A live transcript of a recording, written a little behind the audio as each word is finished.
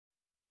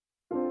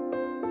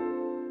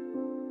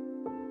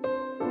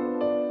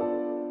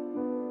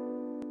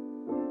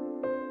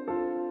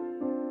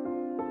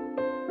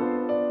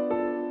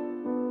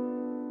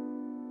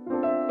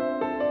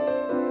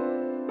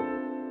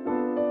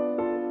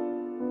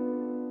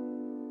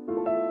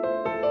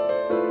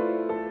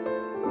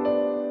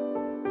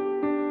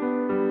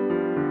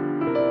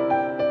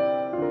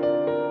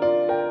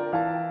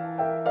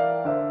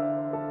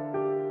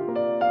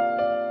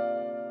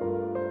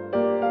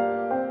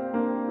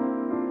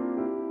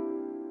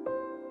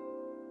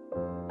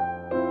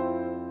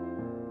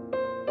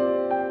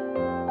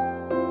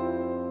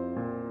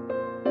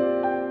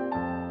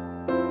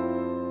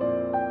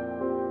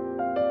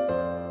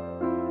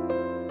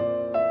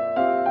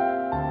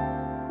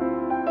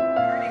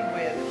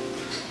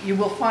you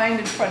will find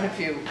in front of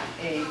you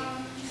a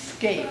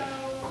scape,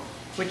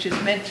 which is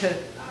meant to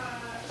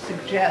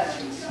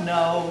suggest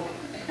snow,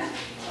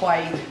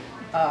 white,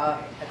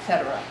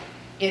 etc.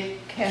 It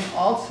can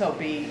also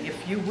be,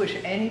 if you wish,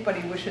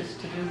 anybody wishes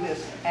to do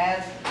this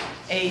as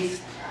a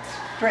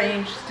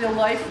strange still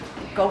life,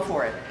 go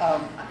for it.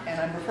 And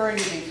I'm referring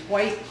to these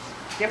white,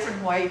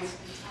 different whites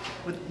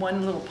with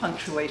one little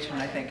punctuation,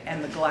 I think,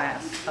 and the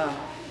glass.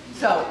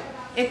 So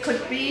it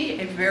could be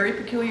a very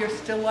peculiar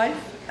still life,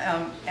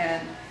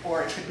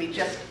 or it could be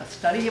just a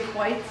study of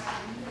whites.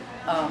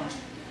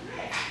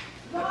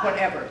 But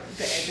whatever.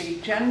 The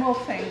general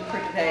thing for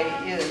today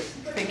is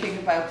thinking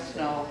about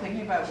snow,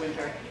 thinking about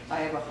winter.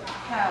 I have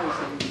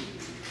 1,000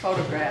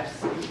 photographs,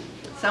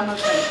 some of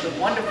them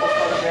the wonderful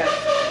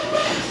photographs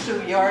of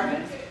Sue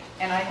Yarvin.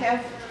 And I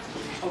have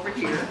over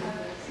here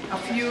a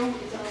few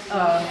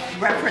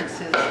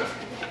references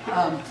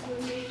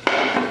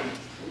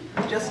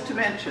just to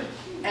mention.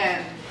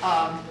 And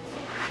well,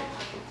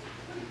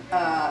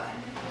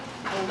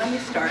 let me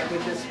start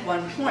with this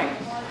one point,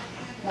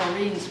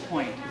 Maureen's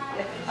point.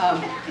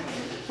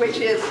 Which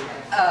is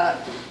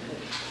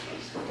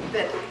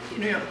that,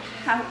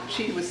 how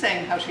she was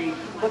saying, how she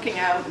looking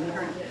out in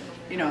her,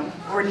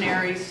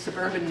 ordinary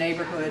suburban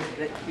neighborhood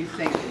that you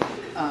think,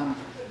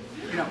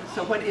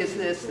 so what is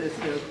this? There's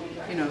the,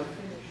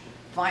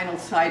 vinyl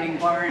siding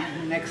barn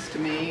next to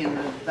me, and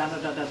the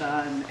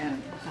da-da-da-da-da,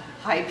 and the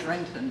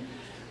hydrant, and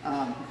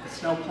the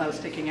snowplow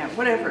sticking out,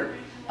 whatever.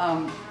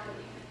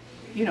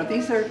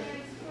 These are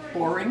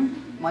boring,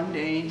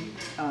 mundane,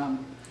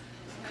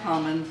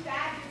 common,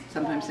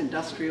 sometimes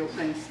industrial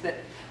things that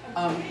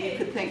you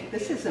could think,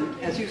 this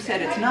isn't, as you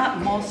said, it's not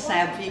Mont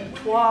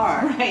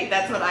Saint-Victoire. Right,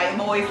 that's what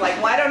I'm always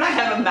like, why don't I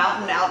have a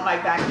mountain out my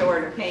back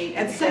door to paint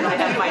instead I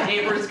have my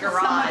neighbor's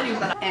garage?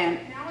 And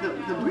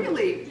the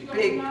really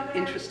big,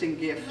 interesting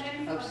gift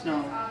of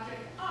snow,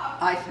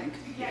 I think,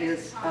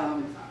 is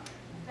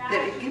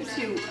that it gives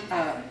you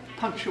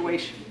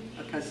punctuation,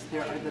 because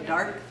there are the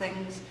dark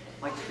things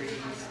like trees,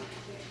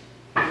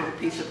 a little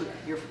piece of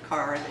your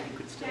car that you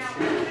could still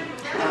see,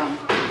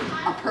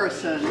 a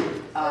person,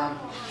 a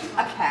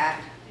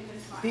cat.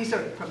 These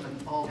are from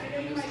all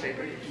the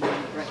newspaper you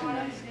might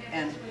recognize.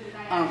 And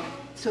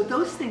so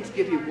those things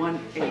give you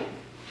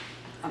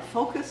a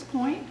focus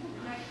point,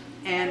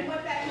 and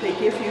they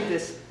give you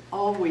this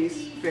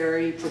always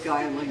very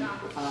beguiling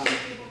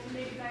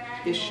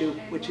issue,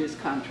 which is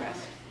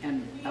contrast,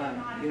 and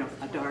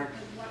a dark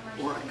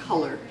or a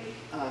color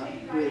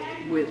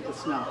with the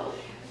snow.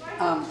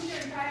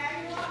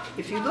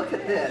 If you look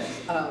at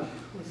this,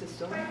 was this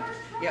still on?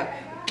 Yeah,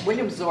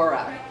 William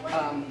Zorak,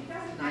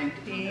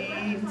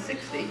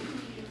 1960.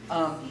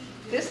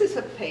 This is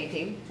a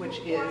painting which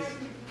is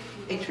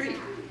a tree.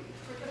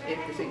 It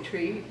is a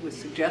tree with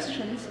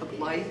suggestions of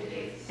light,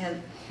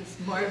 and this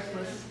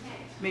marvelous,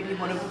 maybe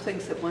one of the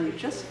things that one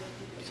just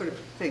sort of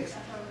thinks,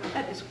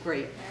 that is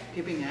great,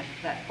 giving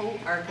that whole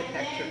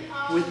architecture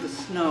with the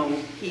snow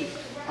heap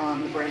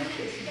on the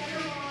branches.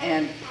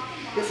 And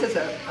this is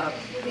a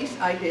piece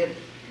I did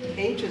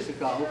ages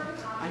ago.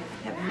 I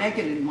have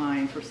Megan in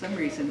mind for some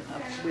reason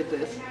with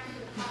this.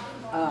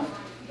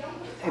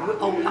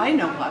 I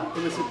know what.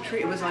 It was a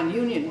tree. It was on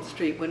Union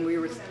Street when we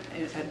were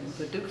at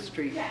the Duke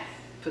Street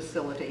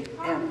facility.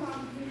 And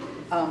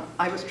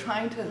I was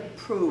trying to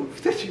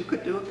prove that you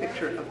could do a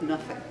picture of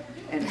nothing.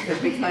 And it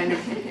could be kind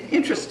of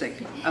interesting.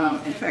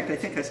 In fact, I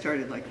think I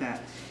started like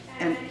that.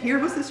 And here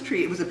was this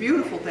tree. It was a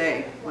beautiful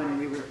day when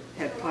we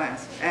had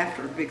class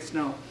after big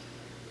snow.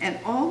 And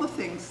all the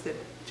things that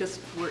just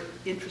were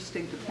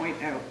interesting to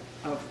point out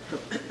of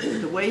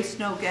the way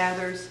snow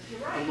gathers,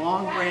 the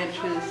long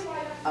branches,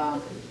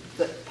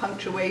 the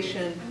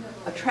punctuation,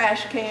 a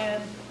trash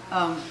can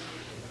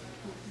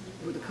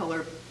with a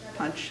color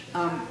punch,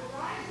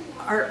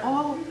 are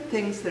all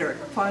things that are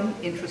fun,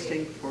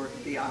 interesting for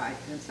the eye.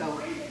 And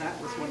so that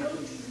was one of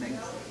these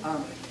things.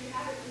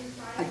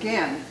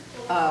 Again,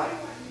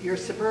 your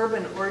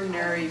suburban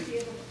ordinary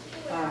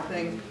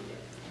thing,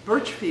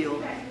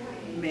 Birchfield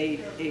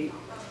made a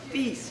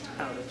feast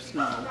out of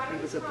snow. He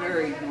was a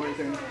very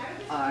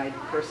northern-eyed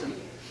person,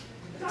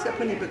 except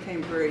when he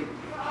became very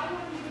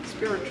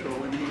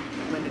spiritual and he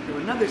went into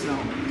another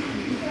zone,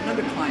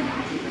 another climate.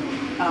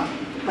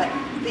 But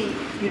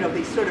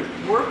these sort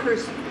of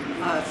workers'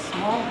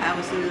 small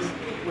houses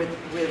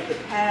with the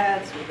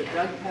paths, with the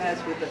dug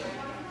paths, with the,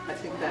 I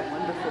think that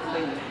wonderful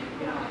thing,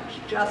 which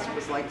just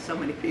was like so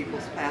many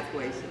people's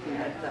pathways if you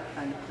had that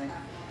kind of thing.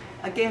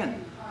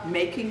 Again,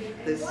 making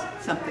this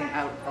something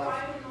out of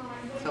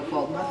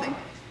so-called nothing.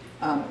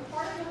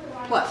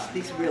 Plus,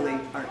 these really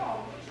are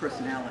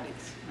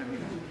personalities. I mean,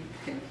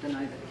 you can't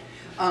deny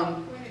that.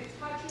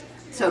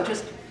 So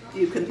just,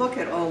 you can look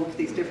at all of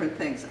these different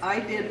things. I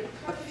did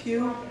a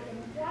few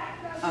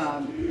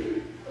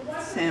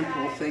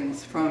sample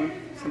things from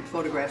some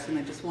photographs, and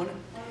I just want to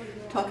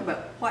talk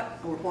about what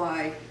or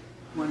why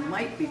one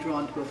might be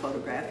drawn to a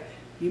photograph.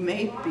 You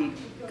may be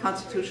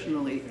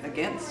constitutionally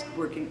against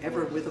working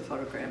ever with a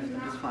photograph,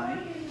 which is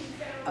fine.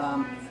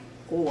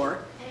 Or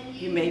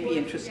you may be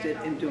interested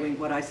in doing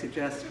what I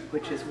suggest,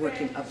 which is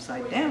working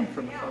upside down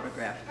from a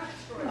photograph.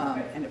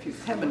 And if you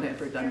haven't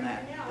ever done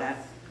that,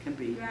 that can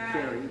be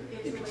very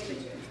interesting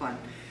and fun.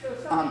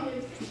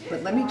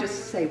 But let me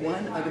just say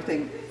one other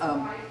thing,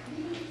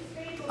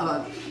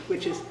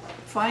 which is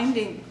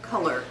finding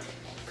color,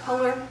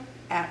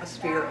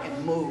 atmosphere,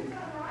 and mood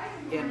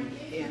in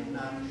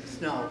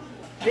snow.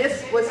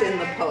 This was in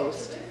the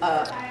post.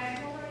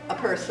 A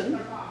person,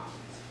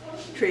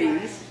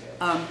 trees.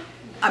 I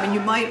mean, you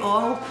might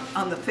all,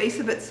 on the face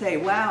of it, say,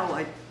 wow,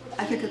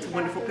 I think it's a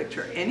wonderful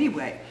picture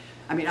anyway.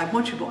 I mean, I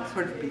want you to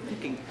sort of be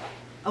thinking,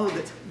 oh,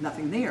 there's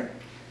nothing there.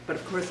 But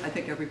of course, I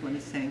think everyone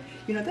is saying,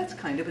 you know, that's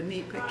kind of a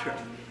neat picture.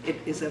 It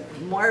is a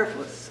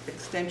marvelous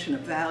extension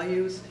of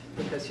values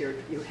because you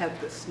have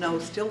the snow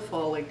still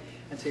falling,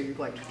 and so you're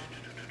like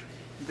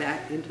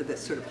back into this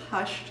sort of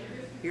hushed,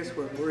 here's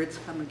where words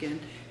come again,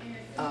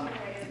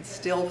 and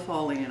still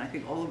falling, and I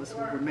think all of us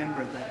will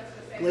remember that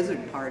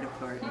blizzard part of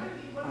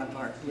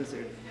our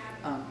blizzard,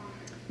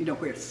 you know,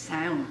 where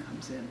sound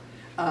comes in.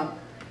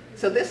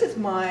 So this is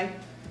my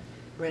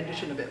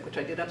rendition of it, which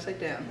I did upside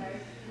down.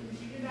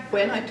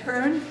 When I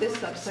turned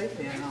this upside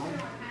down,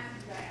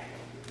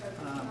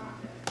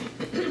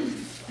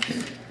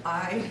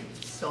 I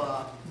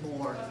saw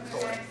more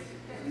color.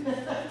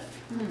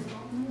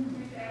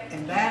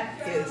 And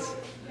that is,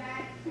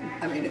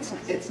 I mean,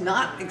 it's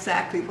not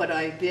exactly what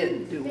I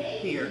did do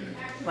here,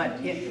 but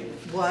it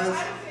was,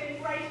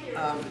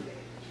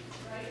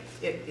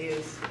 it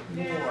is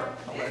more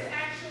color.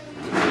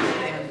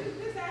 And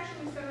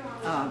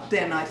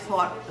then I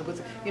thought it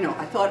was, you know,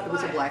 I thought it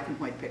was a black and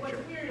white picture,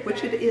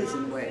 which it is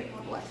in a way,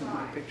 a black and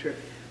white picture.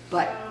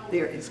 But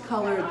there is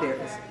color,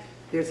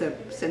 there's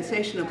a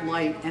sensation of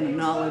light and a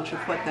knowledge of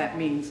what that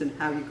means and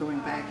how you're going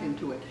back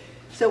into it.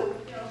 So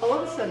all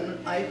of a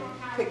sudden I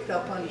picked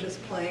up on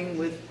just playing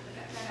with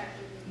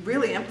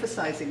really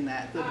emphasizing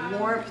that, the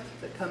warmth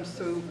that comes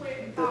through,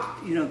 the,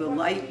 you know, the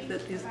light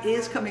that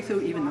is coming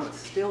through, even though it's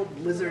still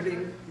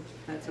blizzarding,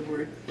 if that's a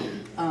word.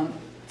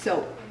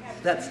 So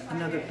that's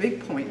another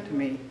big point to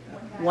me.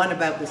 One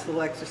about this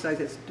little exercise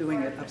is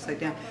doing it upside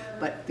down,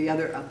 but the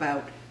other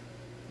about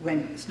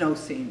when snow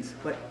scenes,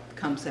 what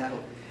comes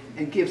out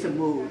and gives a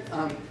mood.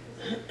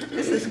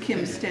 This is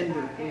Kim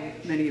Stenberg,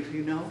 who many of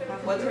you know.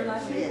 What's her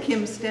last name?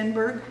 Kim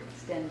Stenberg.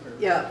 Stenberg.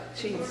 Yeah,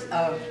 she's,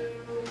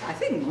 I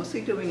think,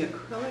 mostly doing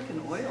acrylic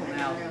and oil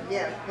now.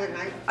 Yeah,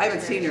 I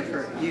haven't seen her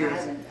for years,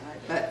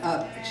 but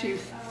she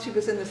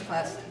was in this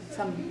class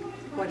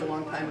quite a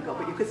long time ago.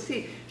 But you could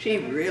see she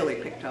really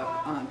picked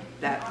up on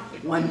that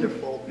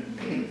wonderful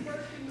pink,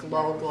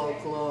 glow, glow,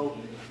 glow,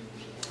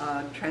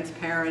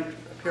 transparent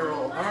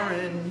pearl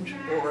orange,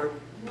 or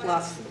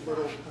plus a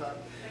little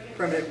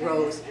primitive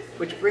rose,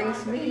 which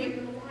brings me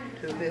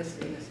to this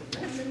and this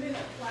and this,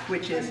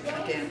 which is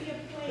again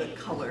the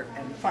color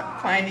and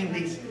finding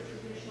these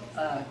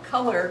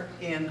color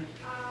in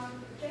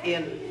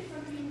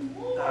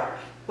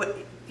what,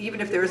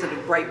 even if there isn't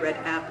a bright red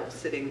apple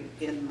sitting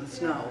in the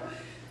snow,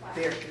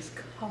 there is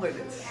color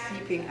that's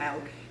seeping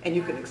out, and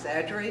you can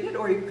exaggerate it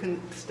or you can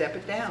step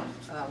it down.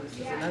 This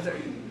is another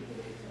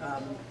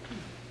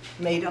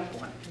made up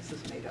one. This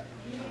is made up.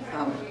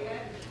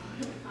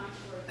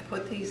 I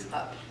put these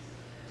up.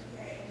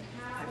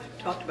 I've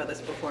talked about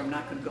this before. I'm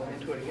not going to go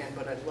into it again,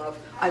 but I love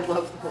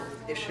the whole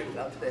issue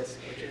of this,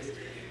 which is,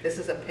 this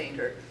is a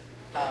painter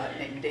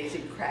named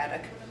Daisy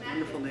Craddock,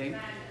 wonderful name,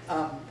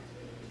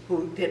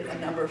 who did a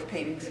number of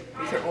paintings.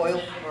 These are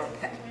oil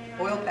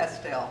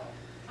pastel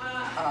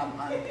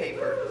on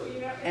paper,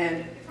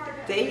 and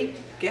they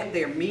get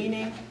their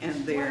meaning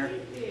and their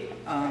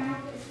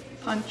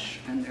punch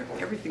and their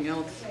everything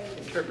else,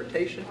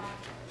 interpretation,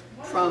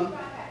 from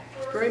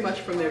very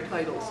much from their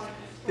titles.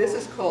 This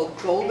is called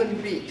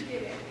Golden Beet,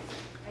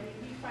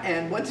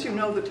 and once you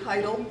know the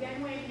title,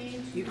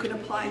 you can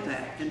apply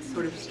that and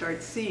sort of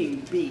start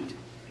seeing beet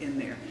in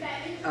there.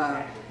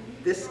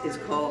 This is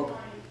called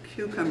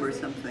cucumber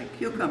something,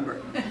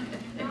 cucumber.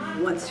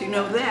 Once you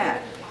know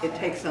that, it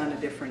takes on a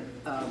different,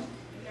 I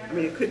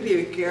mean, it could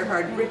be a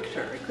Gerhard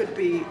Richter, it could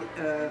be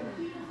a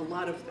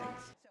lot of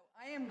things. So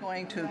I am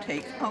going to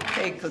take,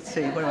 okay, let's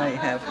see, what do I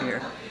have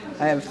here?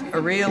 I have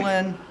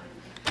Aurelin,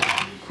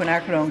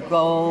 quinacridone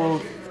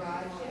gold,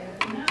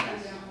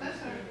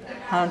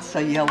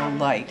 Hansa yellow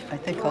light. I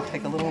think I'll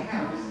take a little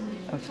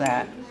of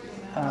that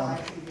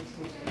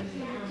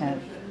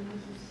and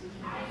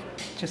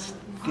just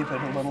give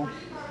it a little.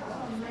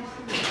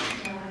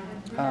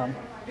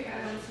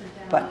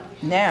 But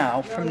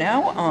now, from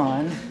now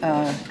on,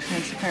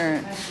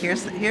 transparent,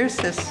 here's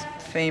this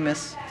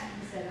famous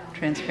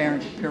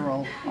transparent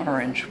pearl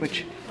orange,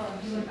 which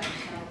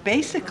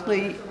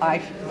basically I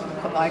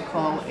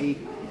call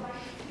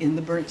in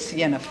the burnt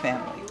sienna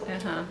family.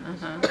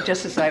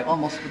 Just as I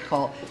almost would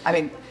call, I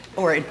mean,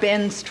 or it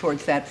bends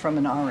towards that from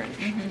an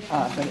orange,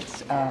 but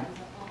it's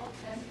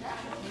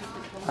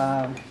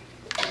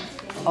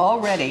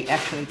already,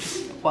 actually,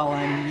 just while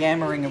I'm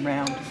yammering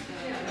around,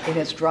 it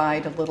has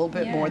dried a little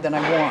bit more than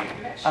I want,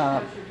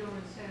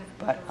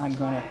 but I'm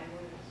going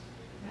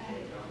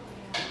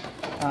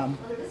to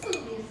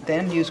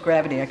then use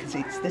gravity. I can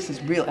see this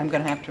is real. I'm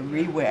going to have to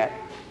re-wet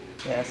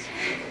this.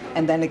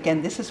 And then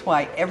again, this is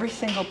why every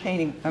single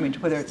painting, I mean,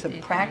 whether it's a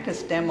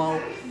practice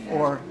demo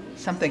or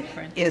something,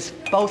 is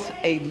both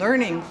a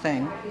learning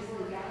thing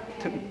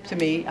to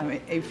me. I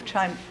mean, each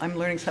time I'm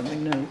learning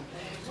something new,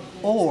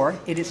 or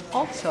it is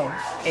also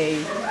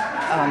a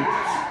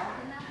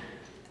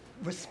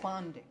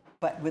responding.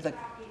 But with a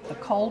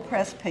cold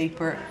press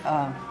paper,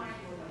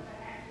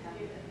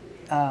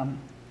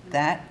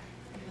 that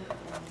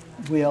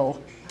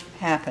will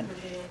happen.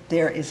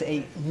 There is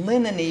a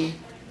linen-y,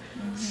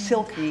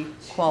 silky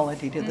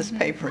quality to this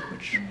paper,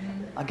 which,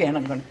 again,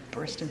 I'm going to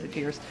burst into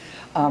tears,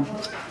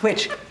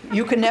 which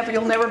you'll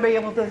never be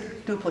able to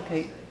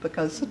duplicate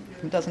because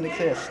it doesn't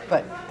exist.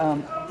 But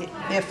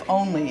if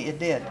only it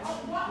did.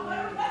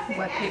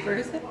 What paper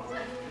is it?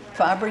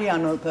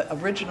 Fabriano, the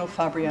original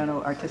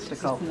Fabriano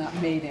Artistico. It's not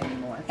made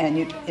anymore.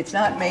 And it's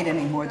not made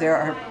anymore. There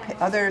are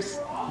others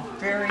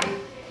very...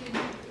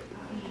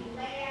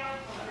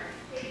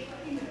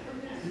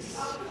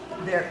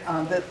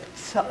 the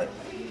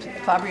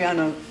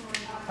Fabriano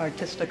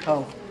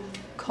Artistico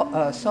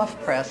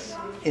soft press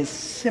is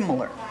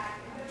similar,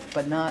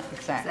 but not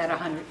exact. Is that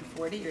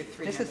 140 or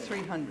 300? This is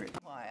 300.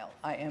 While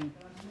I am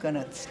going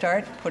to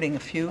start putting a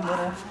few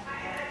little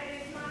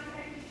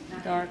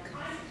Dark.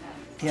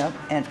 Yep,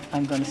 and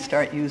I'm going to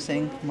start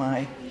using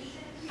my,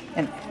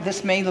 and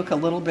this may look a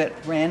little bit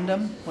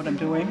random, what I'm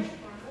doing,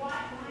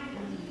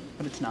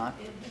 but it's not.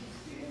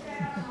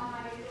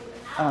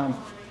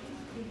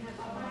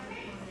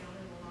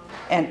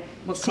 And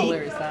what see,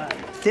 color is that?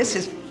 This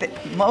is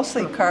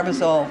mostly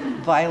Carbazole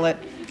violet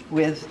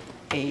with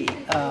a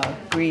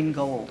green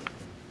gold.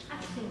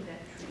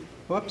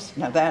 Whoops,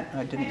 now that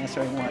I didn't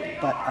necessarily want,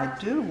 but I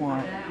do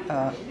want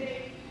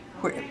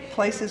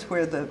places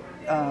where the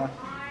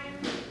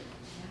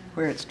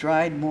where it's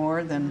dried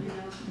more than,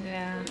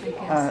 yeah, I can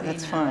see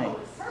that's now. fine.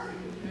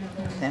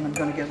 Then I'm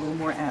going to get a little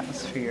more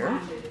atmosphere,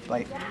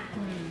 like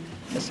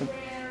just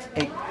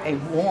a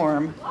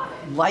warm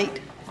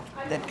light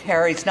that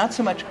carries not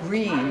so much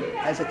green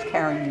as it's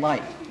carrying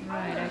light.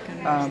 Right, I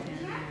can understand.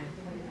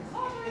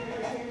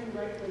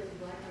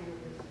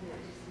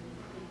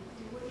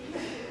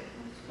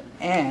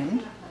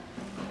 And,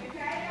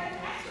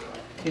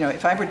 you know,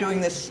 if I were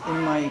doing this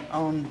in my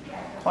own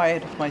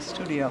quiet of my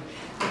studio,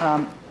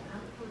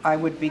 I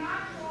would be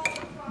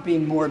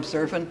being more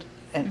observant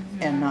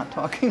and not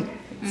talking,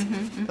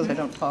 because I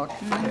don't talk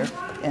there.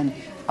 And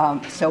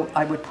so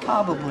I would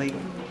probably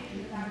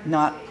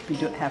not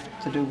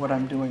have to do what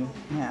I'm doing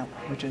now,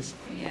 which is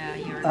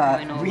you're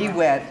going over.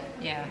 re-wet.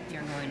 Yeah,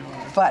 you're going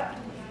over. But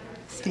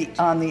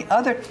on the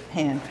other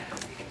hand,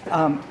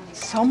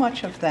 so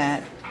much of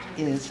that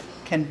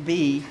can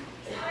be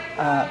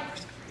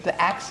the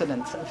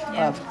accidents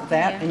of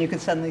that, and you can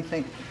suddenly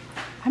think,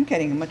 I'm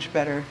getting a much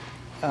better,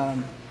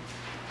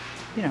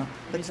 you know,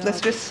 let's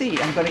just see.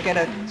 I'm going to get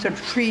a sort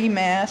of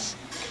pre-mass.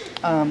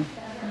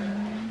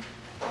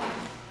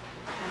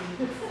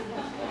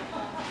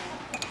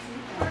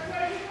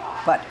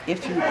 But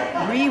if you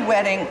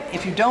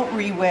don't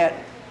re-wet,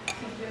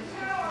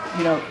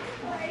 you know,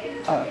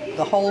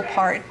 the whole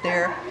part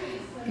there,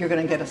 you're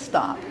going to get a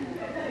stop,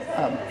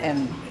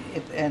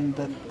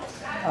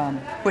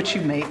 which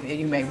you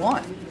may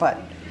want,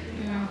 but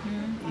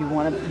you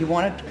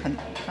want to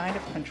kind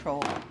of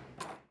control it.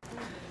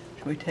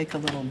 Should we take a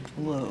little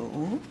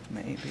blue,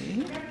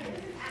 maybe?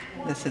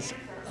 This is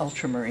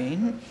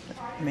ultramarine,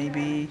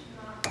 maybe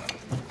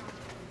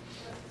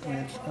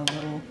with a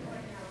little.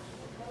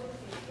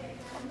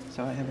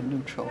 So I have a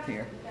neutral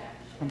here.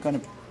 I'm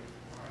going to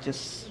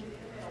just.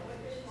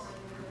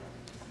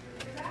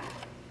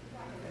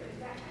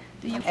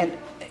 And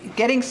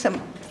getting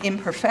some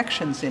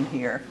imperfections in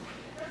here,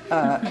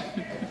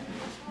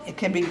 it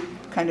can be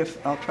kind of,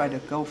 I'll try to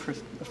go for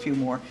a few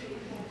more,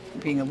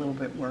 being a little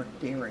bit more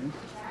daring.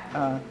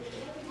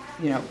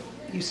 You know,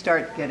 you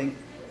start getting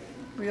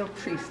real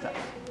tree stuff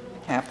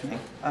happening.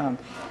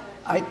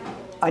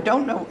 I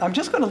don't know, I'm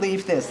just going to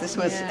leave this. This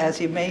was,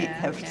 as you may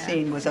have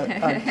seen, was a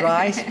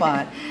dry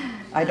spot.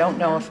 I don't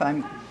know if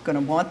I'm going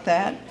to want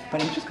that,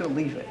 but I'm just going to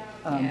leave it.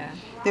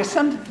 There's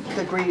some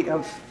degree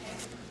of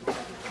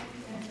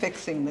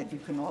fixing that you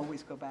can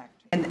always go back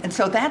to. And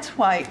so that's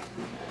why,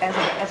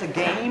 as a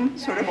game,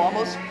 sort of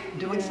almost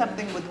doing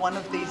something with one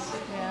of these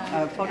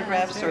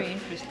photographs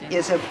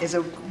is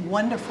a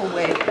wonderful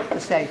way to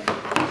say,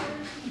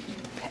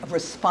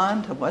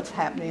 respond to what's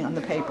happening on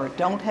the paper.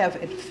 Don't have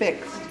it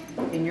fixed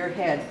in your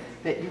head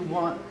that you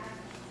want,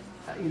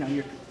 you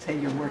know, say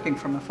you're working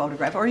from a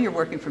photograph or you're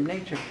working from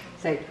nature.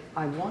 Say,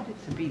 I want it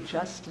to be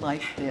just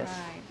like this.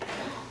 Right.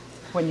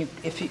 When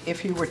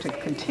if you were to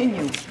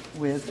continue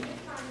with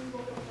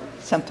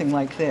something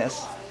like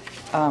this,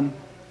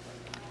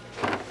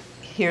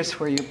 here's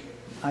where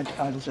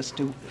I'll just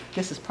do,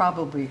 this is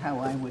probably how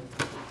I would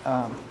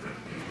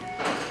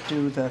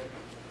do the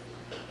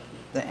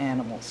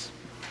animals.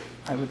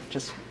 I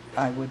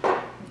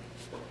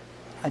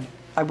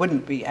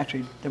wouldn't be,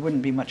 actually, there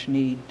wouldn't be much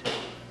need to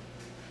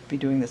be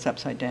doing this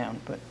upside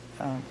down, but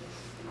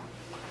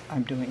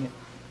I'm doing it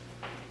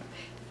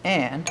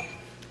And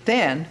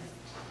then,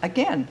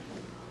 again,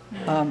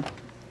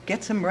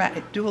 get some,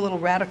 do a little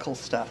radical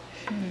stuff.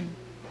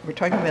 We're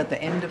talking about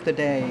the end of the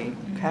day,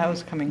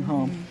 cows coming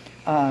home.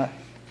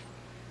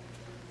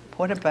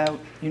 What about,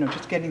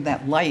 just getting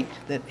that light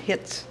that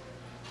hits,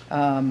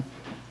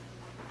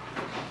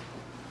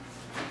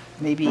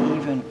 maybe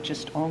even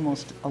just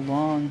almost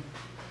along,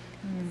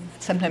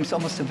 sometimes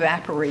almost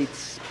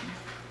evaporates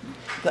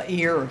the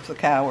ear of the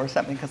cow or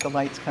something because the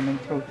light's coming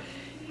through.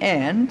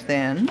 And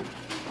then,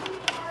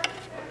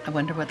 I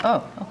wonder what,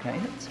 oh, okay,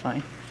 that's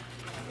fine.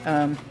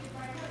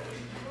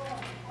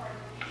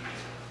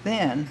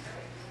 Then,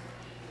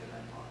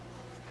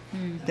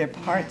 they're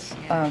parts,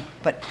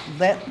 but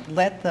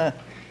let the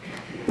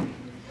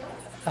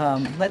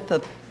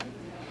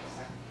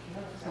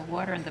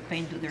water and the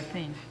paint do their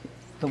thing.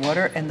 The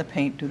water and the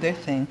paint do their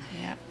thing.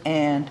 Yeah.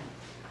 And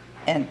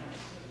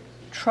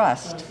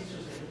trust.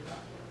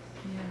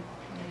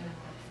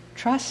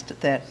 Trust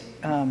that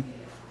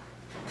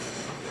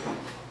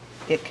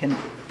it can.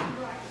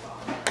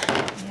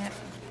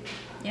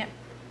 Yeah.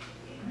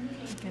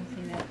 You can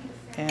see that.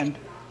 And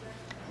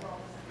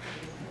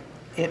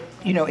it,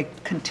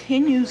 it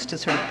continues to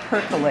sort of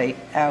percolate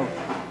out.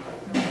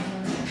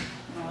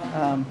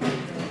 I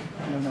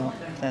don't know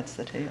if that's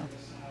the tail.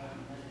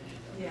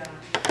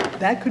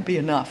 That could be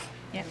enough.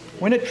 Yeah.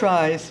 When it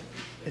dries,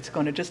 it's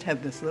going to just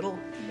have this little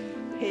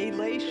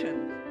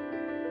halation.